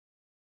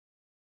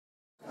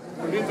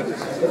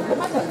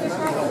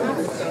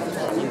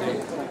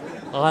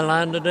I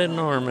landed in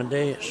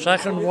Normandy,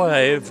 second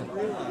wave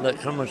that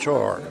come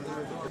ashore.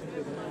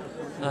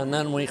 And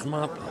then we come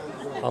up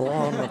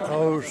along the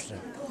coast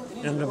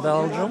into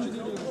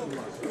Belgium.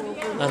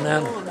 And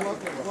then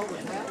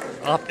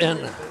up in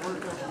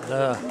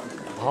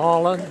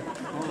Holland.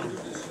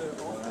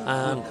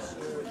 And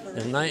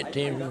in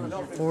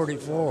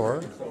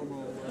 1944,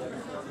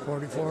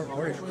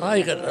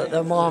 I get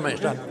the mommy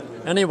stuff.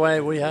 Anyway,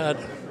 we had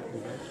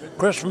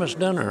Christmas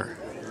dinner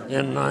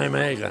in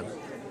Nijmegen.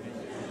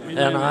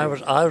 And I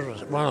was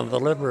one of the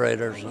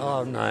liberators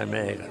of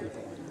Nijmegen.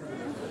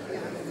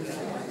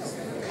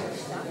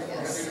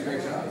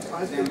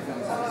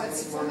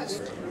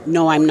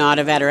 No, I'm not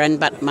a veteran,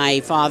 but my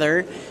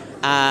father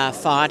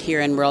fought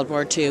here in World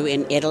War II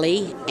in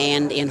Italy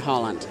and in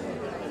Holland.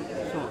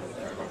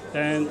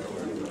 And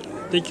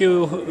did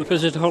you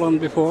visit Holland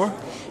before?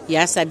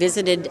 Yes, I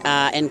visited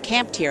and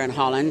camped here in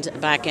Holland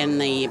back in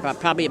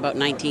probably about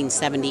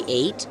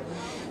 1978.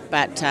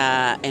 But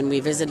and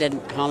we visited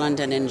Holland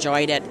and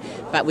enjoyed it,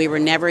 but we were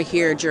never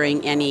here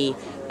during any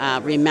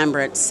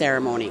remembrance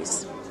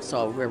ceremonies.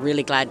 So we're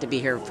really glad to be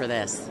here for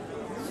this.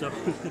 So,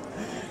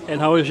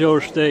 and how is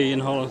your stay in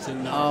Holland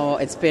now? Oh,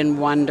 it's been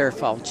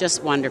wonderful,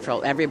 just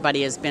wonderful.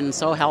 Everybody has been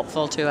so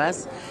helpful to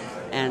us,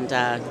 and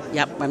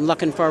I'm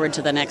looking forward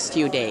to the next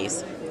few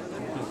days.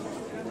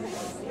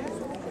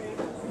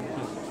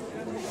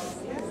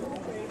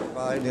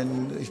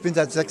 Ich bin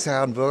seit 6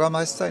 Jahren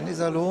Bürgermeister in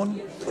Iserlohn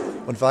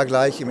und war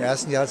gleich im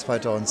ersten Jahr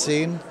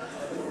 2010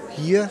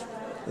 hier.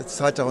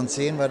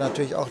 2010 war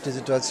natürlich auch die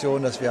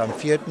Situation, dass wir am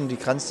 4. die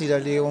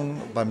Kranzniederlegung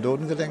beim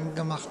Dodengedenken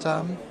gemacht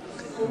haben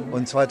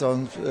und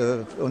am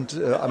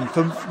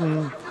 5.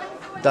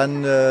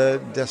 dann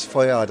das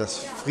Feuer, das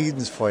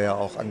Friedensfeuer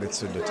auch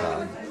angezündet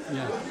haben.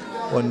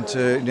 Ja. Und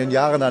in den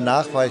Jahren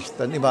danach war ich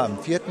dann immer am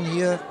 4.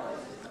 hier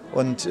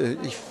und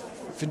ich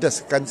finde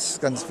das ganz,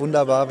 ganz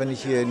wunderbar, wenn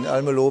ich hier in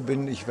Almelo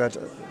bin. Ich werde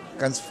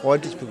ganz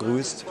freundlich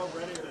begrüßt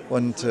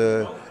und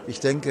ich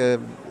denke,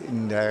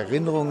 in der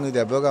Erinnerung,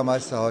 der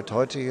Bürgermeister hat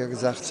heute hier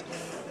gesagt,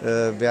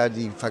 wer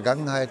die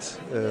Vergangenheit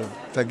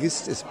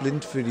vergisst, ist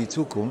blind für die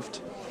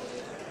Zukunft.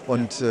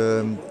 Und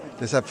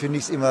deshalb finde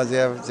ich es immer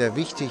sehr, sehr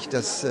wichtig,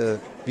 dass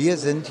wir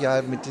sind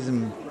ja mit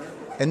diesem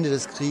Ende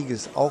des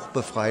Krieges auch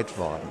befreit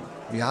worden.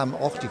 Wir haben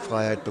auch die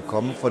Freiheit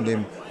bekommen von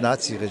dem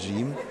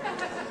Naziregime.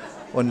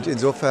 Und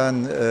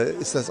insofern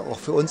ist das auch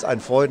für uns ein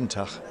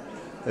Freudentag,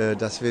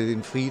 dass wir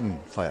den Frieden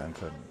feiern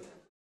können.